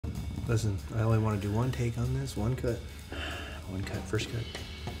Listen, I only want to do one take on this, one cut. One cut, first cut.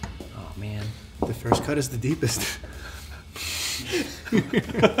 Oh man. The first cut is the deepest.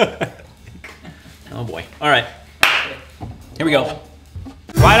 Oh boy. All right. Here we go.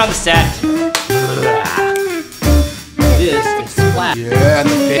 Right on the set. This is flat. Yeah,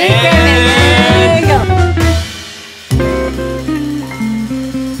 There you go.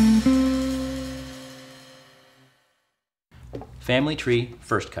 Family Tree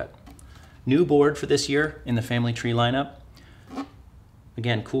first cut. New board for this year in the Family Tree lineup.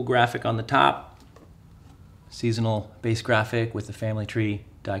 Again, cool graphic on the top. Seasonal base graphic with the Family Tree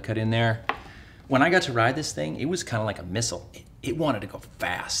die cut in there. When I got to ride this thing, it was kind of like a missile. It wanted to go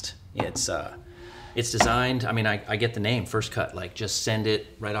fast. It's designed, I mean, I get the name, first cut, like just send it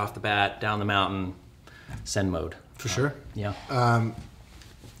right off the bat, down the mountain, send mode. For sure. Yeah.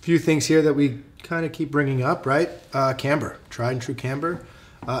 Few things here that we kind of keep bringing up, right? Camber, tried and true camber,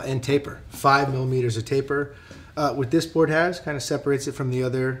 and taper. 5 millimeters of taper. What this board has, kind of separates it from the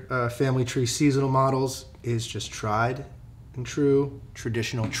other Family Tree seasonal models, is just tried and true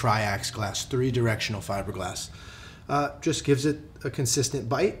traditional triax glass, 3-directional fiberglass. Just gives it a consistent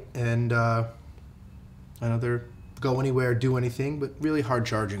bite and another go anywhere, do anything, but really hard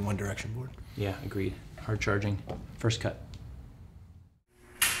charging one direction board. Yeah, agreed. Hard charging, first cut.